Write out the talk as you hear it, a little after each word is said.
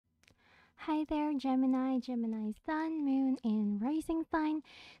Hi there, Gemini, Sun, Moon, and Rising Sign.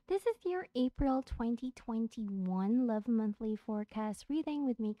 This is your April 2021 Love Monthly Forecast reading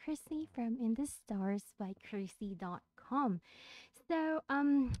with me, Krissy, from In the Stars by Krissy.com.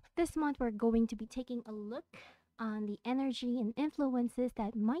 This month we're going to be taking a look on the energy and influences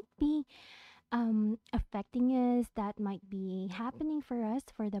that might be affecting us, that might be happening for us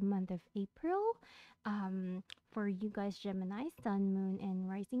for the month of April. For you guys, Gemini, Sun, Moon, and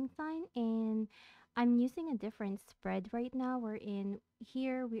Rising Sign. And I'm using a different spread right now. We're in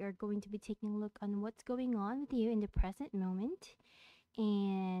here, we are going to be taking a look on what's going on with you in the present moment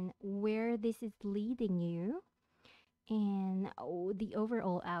and where this is leading you and the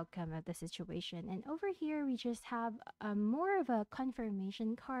overall outcome of the situation. And over here, we just have more of a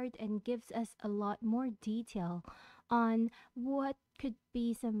confirmation card and gives us a lot more detail on what could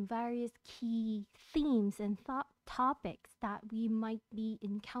be some various key themes and topics that we might be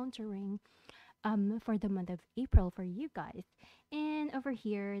encountering for the month of April for you guys. And over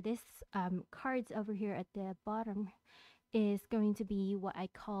here, this cards over here at the bottom is going to be what I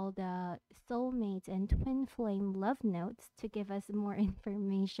call the soulmates and twin flame love notes to give us more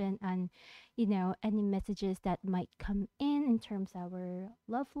information on, any messages that might come in terms of our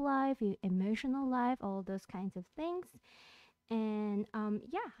love life, emotional life, all those kinds of things. And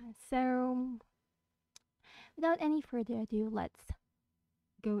yeah, so without any further ado, let's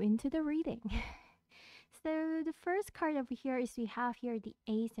go into the reading. So the first card over here is we have here the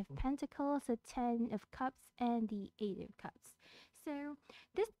Ace of Pentacles, the Ten of Cups, and the Eight of Cups. So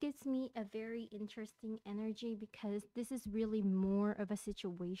this gives me a very interesting energy because this is really more of a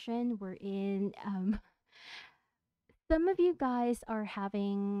situation wherein some of you guys are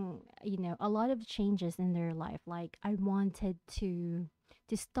having, a lot of changes in their life. Like I wanted to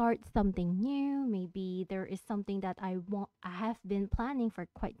start something new. Maybe there is something that I have been planning for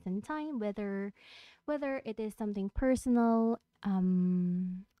quite some time, whether it is something personal,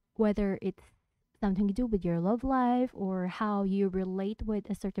 whether it's something to do with your love life or how you relate with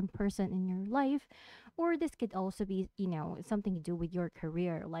a certain person in your life, or this could also be, something to do with your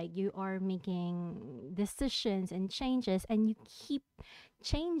career. Like you are making decisions and changes and you keep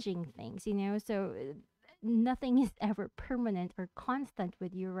changing things, so nothing is ever permanent or constant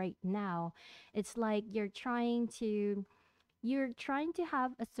with you right now. It's like you're trying to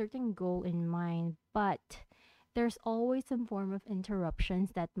have a certain goal in mind, but there's always some form of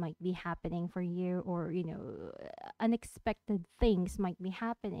interruptions that might be happening for you, or unexpected things might be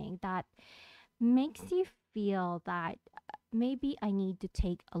happening that makes you feel that maybe I need to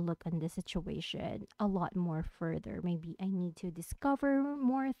take a look on the situation a lot more further. Maybe I need to discover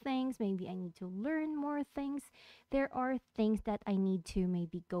more things. Maybe I need to learn more things. There are things that I need to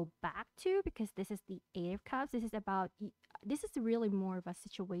maybe go back to because this is the Eight of Cups. This is really more of a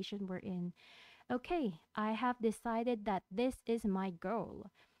situation we're in. Okay, I have decided that this is my goal.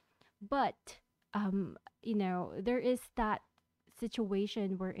 But, there is that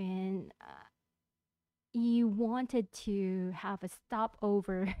situation wherein you wanted to have a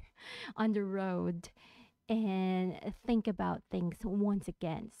stopover on the road and think about things once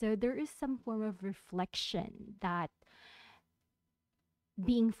again. So there is some form of reflection that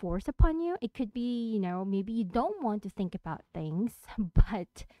being forced upon you. It could be, maybe you don't want to think about things,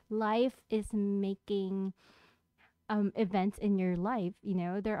 but life is making events in your life.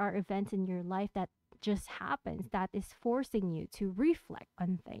 There are events in your life that just happens that is forcing you to reflect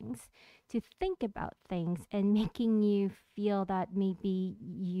on things, to think about things, and making you feel that maybe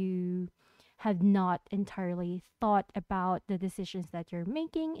you have not entirely thought about the decisions that you're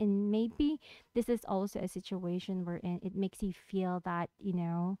making. And maybe this is also a situation wherein it makes you feel that,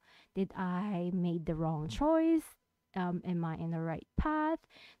 did I made the wrong choice? Am I in the right path?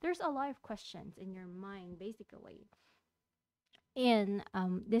 There's a lot of questions in your mind, basically. And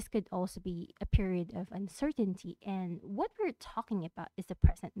this could also be a period of uncertainty. And what we're talking about is the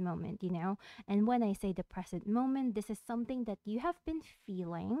present moment. And when I say the present moment, this is something that you have been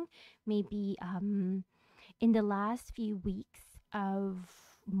feeling maybe in the last few weeks of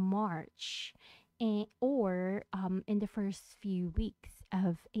March, or in the first few weeks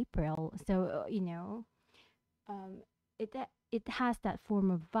of April. So, um, it has that form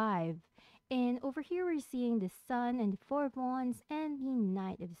of vibe. And over here, we're seeing the Sun and the Four of Wands and the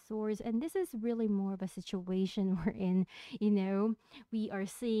Knight of Swords. And this is really more of a situation wherein, we are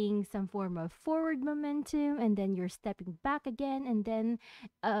seeing some form of forward momentum and then you're stepping back again. And then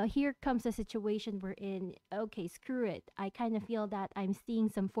here comes a situation wherein, okay, screw it. I kind of feel that I'm seeing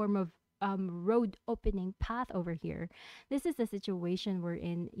some form of road opening path over here. This is a situation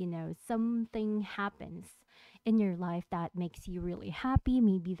wherein, something happens in your life that makes you really happy.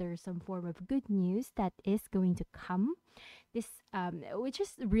 Maybe there's some form of good news that is going to come. This, which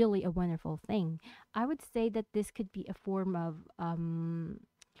is really a wonderful thing. I would say that this could be a form of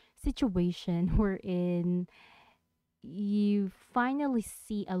situation wherein you finally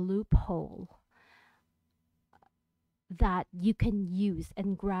see a loophole that you can use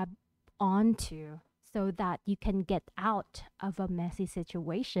and grab onto so that you can get out of a messy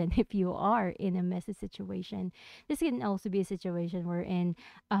situation. If you are in a messy situation, this can also be a situation wherein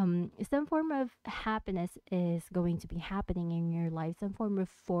some form of happiness is going to be happening in your life, some form of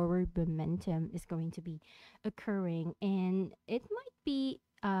forward momentum is going to be occurring, and it might be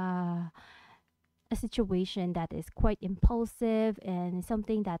a situation that is quite impulsive and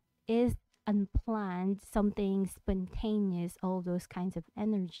something that is unplanned, something spontaneous, all those kinds of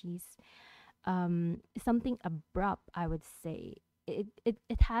energies, something abrupt, I would say.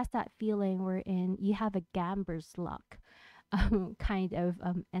 It has that feeling wherein you have a gambler's luck kind of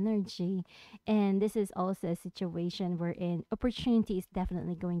energy. And this is also a situation wherein opportunity is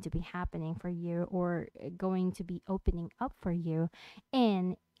definitely going to be happening for you, or going to be opening up for you.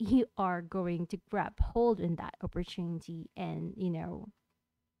 And you are going to grab hold in that opportunity and,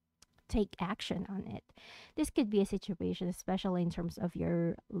 take action on it. This could be a situation, especially in terms of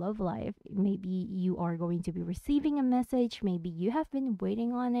your love life. Maybe you are going to be receiving a message, maybe you have been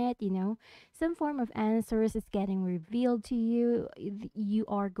waiting on it, some form of answers is getting revealed to you. You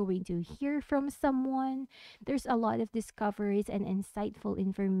are going to hear from someone. There's a lot of discoveries and insightful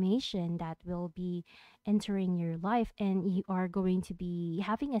information that will be entering your life, and you are going to be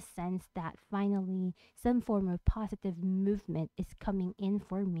having a sense that finally some form of positive movement is coming in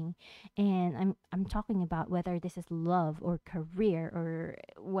for me. And I'm talking about whether this is love or career or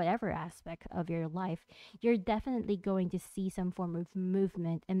whatever aspect of your life. You're definitely going to see some form of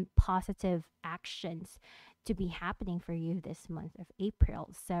movement and positive actions to be happening for you this month of April.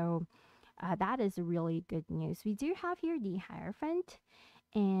 So that is really good news. We do have here the Hierophant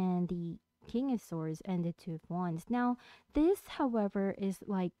and the King of Swords and the Two of Wands. Now, this, however, is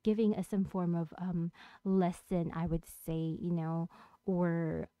like giving us some form of lesson, I would say,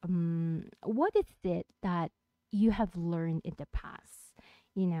 or what is it that you have learned in the past?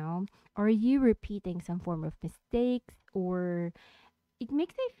 Are you repeating some form of mistakes, or it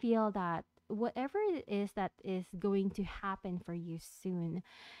makes me feel that whatever it is that is going to happen for you soon,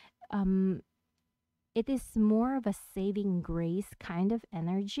 um, it is more of a saving grace kind of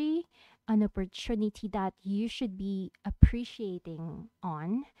energy, an opportunity that you should be appreciating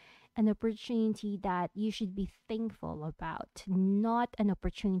on, an opportunity that you should be thankful about, not an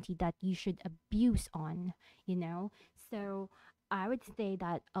opportunity that you should abuse on, you know? So I would say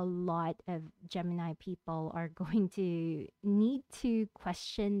that a lot of Gemini people are going to need to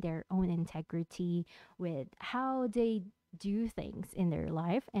question their own integrity with how they do things in their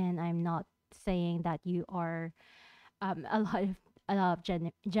life. And I'm not saying that you are a lot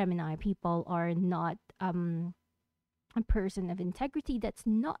of Gemini people are not a person of integrity. That's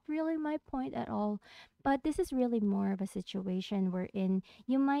not really my point at all. But this is really more of a situation wherein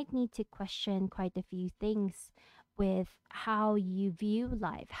you might need to question quite a few things with how you view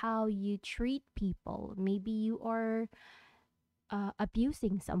life, how you treat people. Maybe you are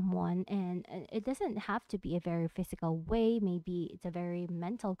abusing someone, and it doesn't have to be a very physical way. Maybe it's a very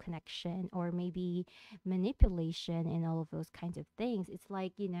mental connection, or maybe manipulation and all of those kinds of things. It's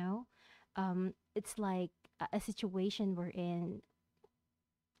like, it's like a situation wherein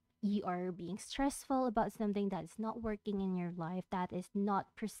you are being stressful about something that is not working in your life, that is not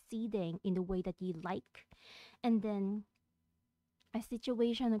proceeding in the way that you like. And then a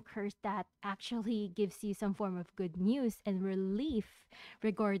situation occurs that actually gives you some form of good news and relief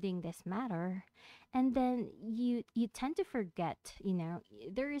regarding this matter. And then you tend to forget,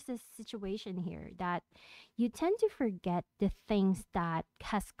 there is a situation here that you tend to forget the things that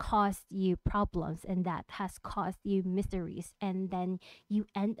has caused you problems and that has caused you miseries, and then you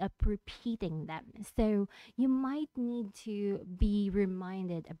end up repeating them. So you might need to be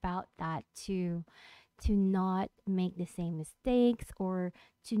reminded about that, to not make the same mistakes, or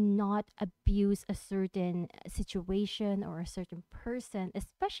to not abuse a certain situation or a certain person,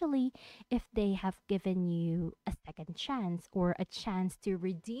 especially if they have given you a second chance or a chance to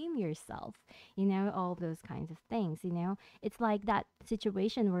redeem yourself, all those kinds of things. It's like that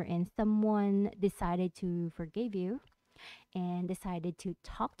situation wherein someone decided to forgive you and decided to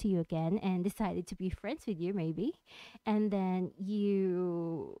talk to you again and decided to be friends with you, maybe, and then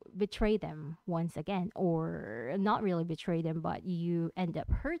you betray them once again, or not really betray them, but you end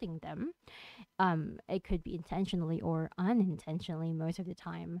up hurting them. It could be intentionally or unintentionally most of the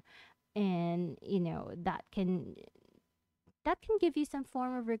time. And that can give you some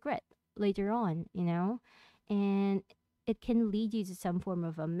form of regret later on, and it can lead you to some form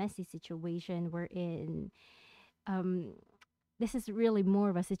of a messy situation wherein um this is really more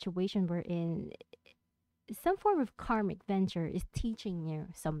of a situation wherein some form of karmic venture is teaching you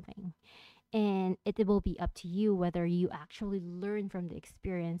something, and it will be up to you whether you actually learn from the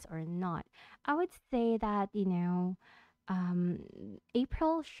experience or not. I would say that um,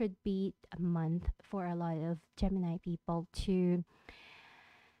 April should be a month for a lot of Gemini people to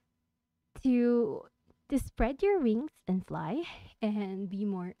to spread your wings and fly and be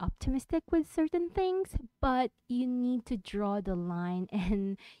more optimistic with certain things, but you need to draw the line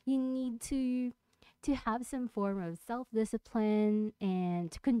and you need to have some form of self-discipline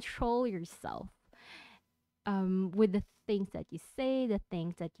and to control yourself with the things that you say, the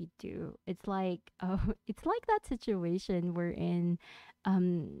things that you do. It's like it's like that situation wherein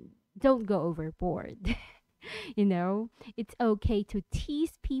um don't go overboard. It's okay to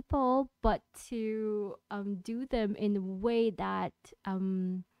tease people, but to do them in a way that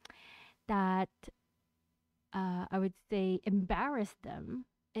I would say embarrass them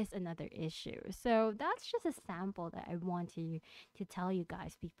is another issue. So that's just a sample that I want to tell you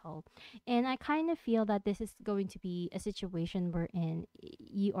guys, people. And I kind of feel that this is going to be a situation wherein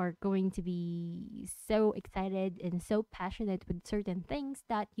you are going to be so excited and so passionate with certain things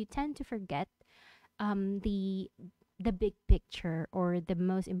that you tend to forget the big picture or the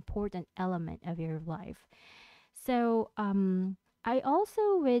most important element of your life. So I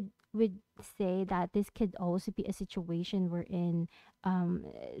also would say that this could also be a situation wherein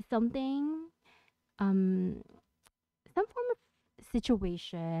something um some form of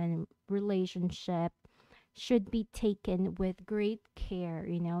situation, relationship should be taken with great care.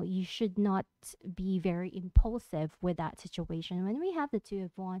 You should not be very impulsive with that situation. When we have the Two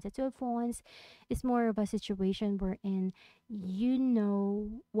of Wands is more of a situation wherein you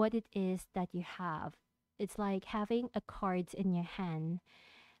know what it is that you have. It's like having a cards in your hand,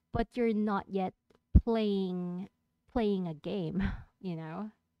 but you're not yet playing a game, you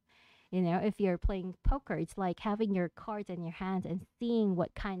know? If you're playing poker, it's like having your cards in your hands and seeing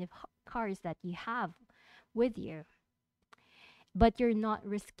what kind of cards that you have with you, but you're not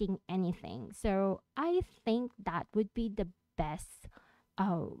risking anything. So I think that would be the best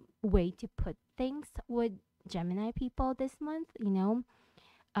way to put things with Gemini people this month.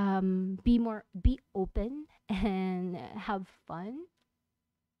 Be open and have fun.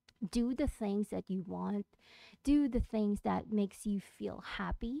 Do the things that you want. Do the things that makes you feel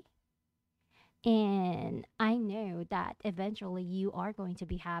happy. And I know that eventually you are going to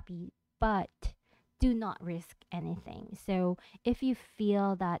be happy, but do not risk anything. So if you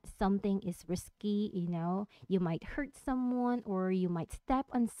feel that something is risky, you might hurt someone or you might step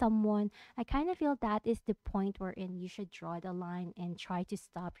on someone, I kind of feel that is the point wherein you should draw the line and try to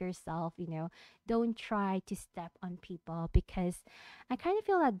stop yourself. Don't try to step on people, because I kind of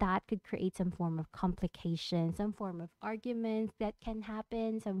feel that that could create some form of complication, some form of arguments that can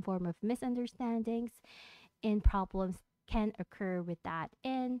happen, some form of misunderstandings and problems can occur with that.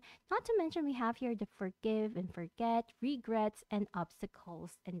 And not to mention, we have here the forgive and forget, regrets, and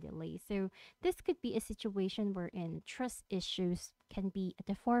obstacles and delays. So, this could be a situation wherein trust issues can be at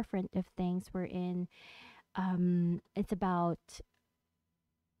the forefront of things, wherein it's about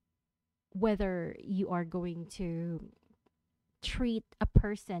whether you are going to treat a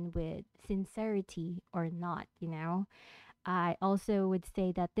person with sincerity or not. I also would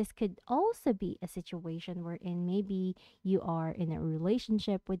say that this could also be a situation wherein maybe you are in a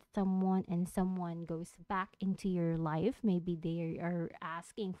relationship with someone and someone goes back into your life. Maybe they are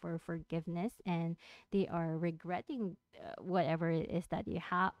asking for forgiveness and they are regretting whatever it is that you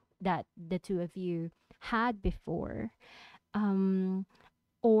have, that the two of you had before. Um,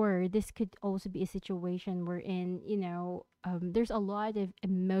 or this could also be a situation wherein, there's a lot of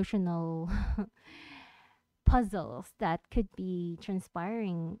emotional puzzles that could be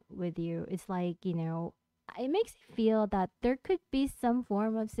transpiring with you. It's like, it makes you feel that there could be some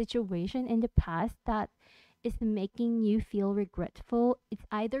form of situation in the past that is making you feel regretful. It's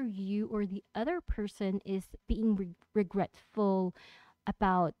either you or the other person is being regretful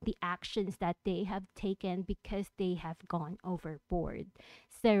about the actions that they have taken because they have gone overboard.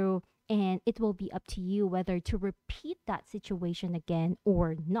 So, and it will be up to you whether to repeat that situation again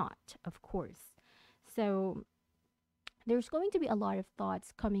or not, of course. So, there's going to be a lot of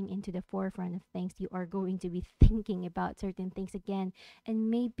thoughts coming into the forefront of things. You are going to be thinking about certain things again.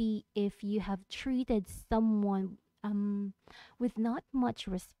 And maybe if you have treated someone um with not much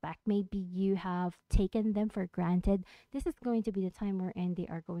respect. Maybe you have taken them for granted. This is going to be the time wherein they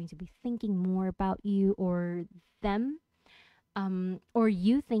are going to be thinking more about you, or them, or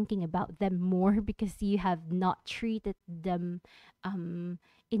you thinking about them more because you have not treated them um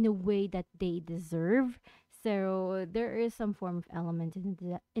in a way that they deserve. So there is some form of element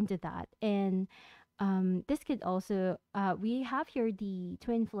into that. And this could also, we have here the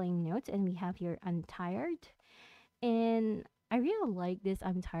twin flame notes, and we have here I'm tired. And I really like this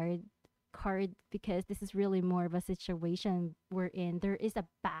I'm tired card because this is really more of a situation wherein there is a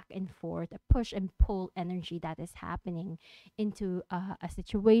back and forth, a push and pull energy that is happening into a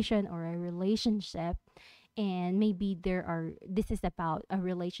situation or a relationship. And maybe this is about a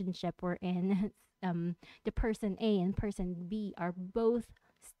relationship wherein the person A and person B are both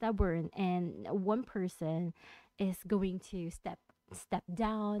stubborn, and one person is going to step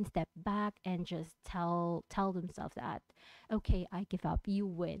down, step back, and just tell themselves that, okay, I give up, you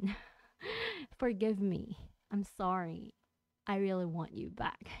win. Forgive me. I'm sorry. I really want you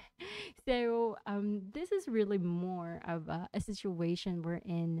back. So this is really more of a situation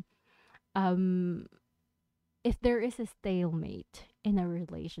wherein um if there is a stalemate in a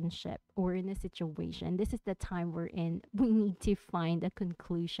relationship or in a situation, this is the time we're in. We need to find a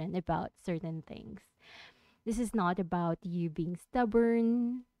conclusion about certain things. This is not about you being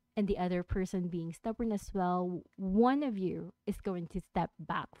stubborn and the other person being stubborn as well. One of you is going to step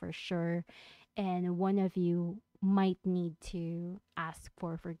back for sure, and one of you might need to ask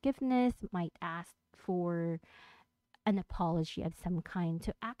for forgiveness, might ask for an apology of some kind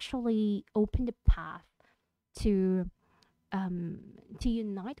to actually open the path to um to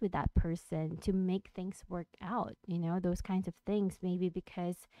unite with that person, to make things work out, those kinds of things. Maybe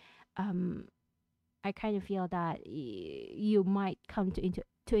because um I kind of feel that you might come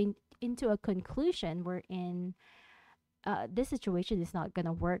into a conclusion wherein this situation is not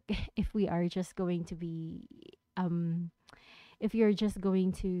gonna work if we are just going to be um if you're just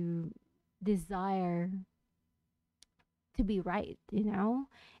going to desire to be right,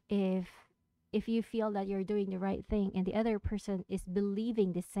 if you feel that you're doing the right thing and the other person is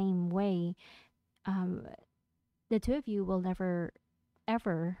believing the same way, um the two of you will never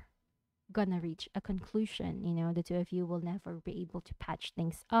ever gonna reach a conclusion. The two of you will never be able to patch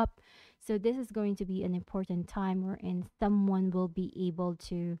things up. So this is going to be an important time wherein someone will be able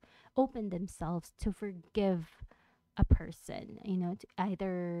to open themselves to forgive a person, to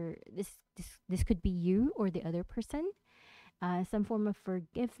either this could be you or the other person. Some form of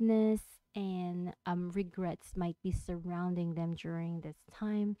forgiveness and regrets might be surrounding them during this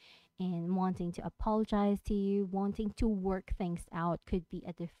time, and wanting to apologize to you, wanting to work things out could be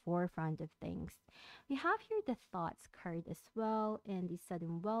at the forefront of things. We have here the thoughts card as well, and the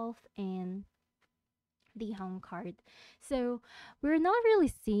sudden wealth, and the home card. So we're not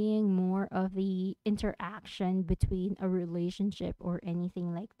really seeing more of the interaction between a relationship or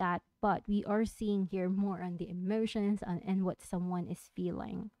anything like that, but we are seeing here more on the emotions and what someone is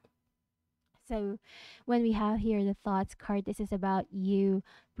feeling. So when we have here the thoughts card, this is about you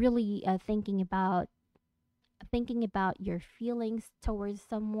really thinking about your feelings towards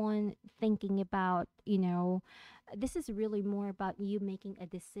someone, thinking about, this is really more about you making a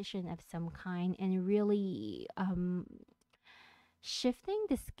decision of some kind, and really shifting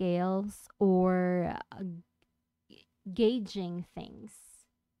the scales, or gauging things,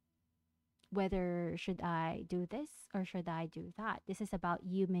 whether should I do this or should I do that. This is about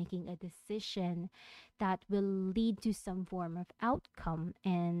you making a decision that will lead to some form of outcome.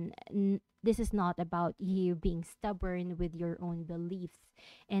 And this is not about you being stubborn with your own beliefs.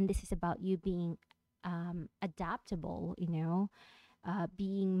 And this is about you being adaptable,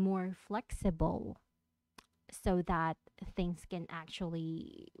 being more flexible, so that things can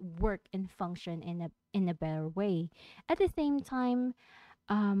actually work and function in a better way. At the same time,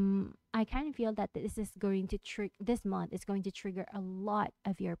 I kind of feel that this month is going to trigger a lot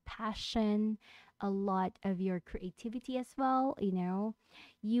of your passion, a lot of your creativity as well.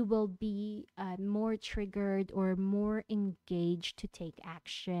 You will be more triggered or more engaged to take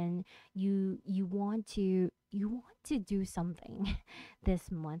action. You want to do something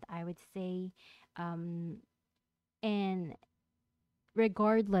this month, I would say. Um and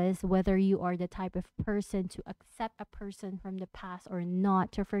regardless whether you are the type of person to accept a person from the past or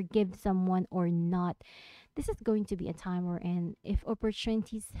not, to forgive someone or not, this is going to be a time wherein, if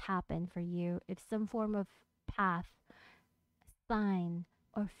opportunities happen for you, if some form of path, sign,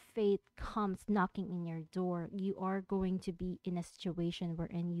 or fate comes knocking in your door, you are going to be in a situation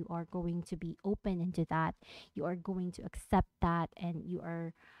wherein you are going to be open into that. You are going to accept that, and you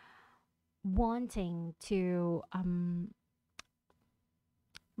are wanting to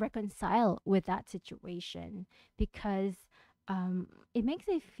reconcile with that situation, because it makes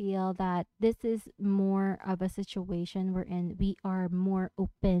me feel that this is more of a situation wherein we are more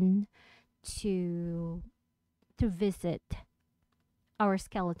open to visit our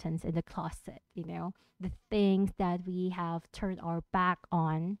skeletons in the closet, the things that we have turned our back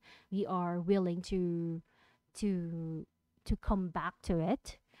on. We are willing to come back to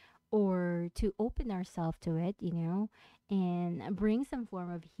it, or to open ourselves to it, and bring some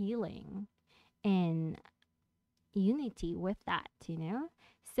form of healing and unity with that.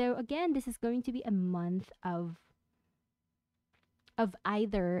 So again, this is going to be a month of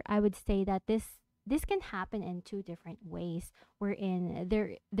either. I would say that this can happen in two different ways, wherein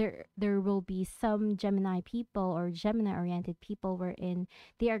there will be some Gemini people or Gemini oriented people wherein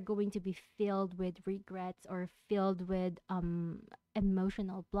they are going to be filled with regrets, or filled with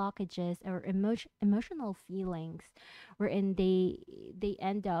emotional blockages, or emotional feelings, wherein they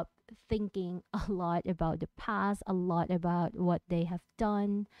end up thinking a lot about the past, a lot about what they have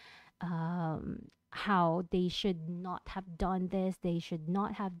done, how they should not have done this, they should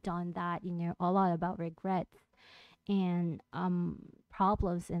not have done that, a lot about regrets and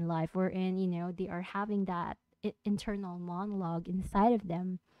problems in life, wherein, they are having that internal monologue inside of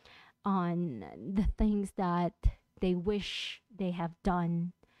them on the things that they wish they have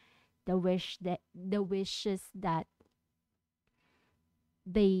done, the wishes that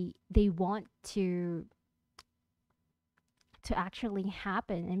they want to actually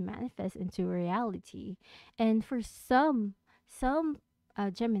happen and manifest into reality. And for some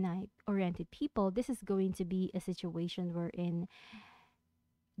Gemini oriented people, this is going to be a situation wherein,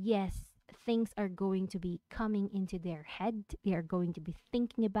 yes, things are going to be coming into their head. They are going to be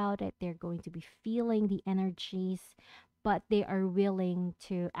thinking about it. They're going to be feeling the energies, but they are willing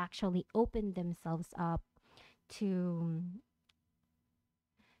to actually open themselves up to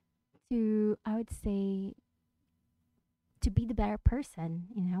I would say, to be the better person,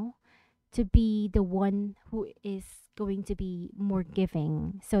 to be the one who is going to be more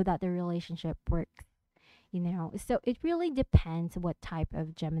giving so that the relationship works. So it really depends, what type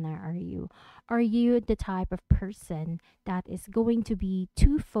of Gemini are you. Are you the type of person that is going to be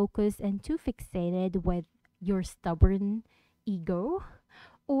too focused and too fixated with your stubborn ego,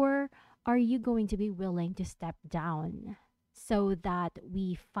 or are you going to be willing to step down so that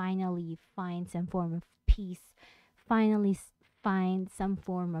we finally find some form of peace, finally find some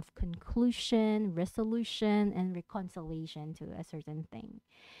form of conclusion, resolution, and reconciliation to a certain thing?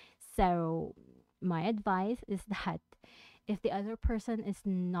 So, my advice is that if the other person is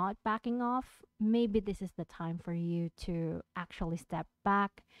not backing off, maybe this is the time for you to actually step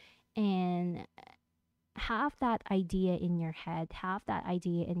back and have that idea in your head, have that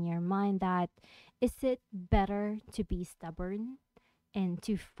idea in your mind, that is it better to be stubborn and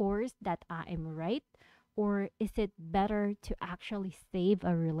to force that I am right? Or is it better to actually save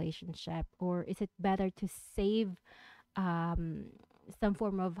a relationship? Or is it better to save um, some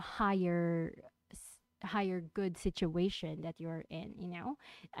form of higher good situation that you're in?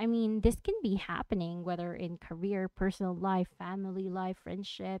 I mean, this can be happening whether in career, personal life, family life,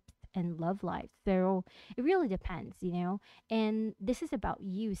 friendships, and love life. So it really depends. And this is about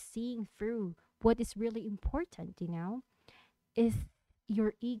you seeing through what is really important. Is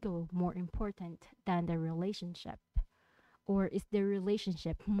your ego more important than the relationship? Or is the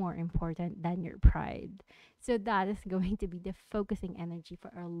relationship more important than your pride? So that is going to be the focusing energy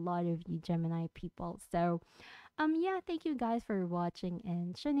for a lot of you Gemini people. So yeah, thank you guys for watching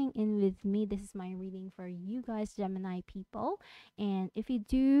and tuning in with me. This is my reading for you guys, Gemini people. And if you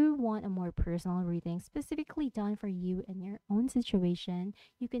do want a more personal reading specifically done for you and your own situation,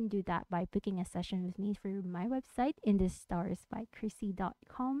 you can do that by booking a session with me through my website,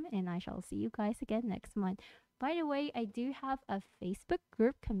 indesstarsbykrissy.com. And I shall see you guys again next month. By the way, I do have a Facebook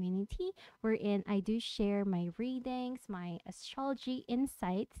group community wherein I do share my readings, my astrology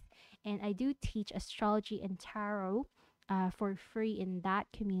insights, and I do teach astrology and tarot for free in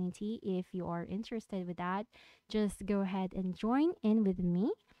that community. If you are interested with that, just go ahead and join in with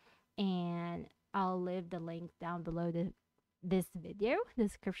me, and I'll leave the link down below this video,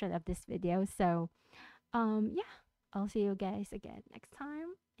 description of this video. So yeah, I'll see you guys again next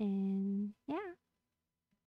time, and yeah.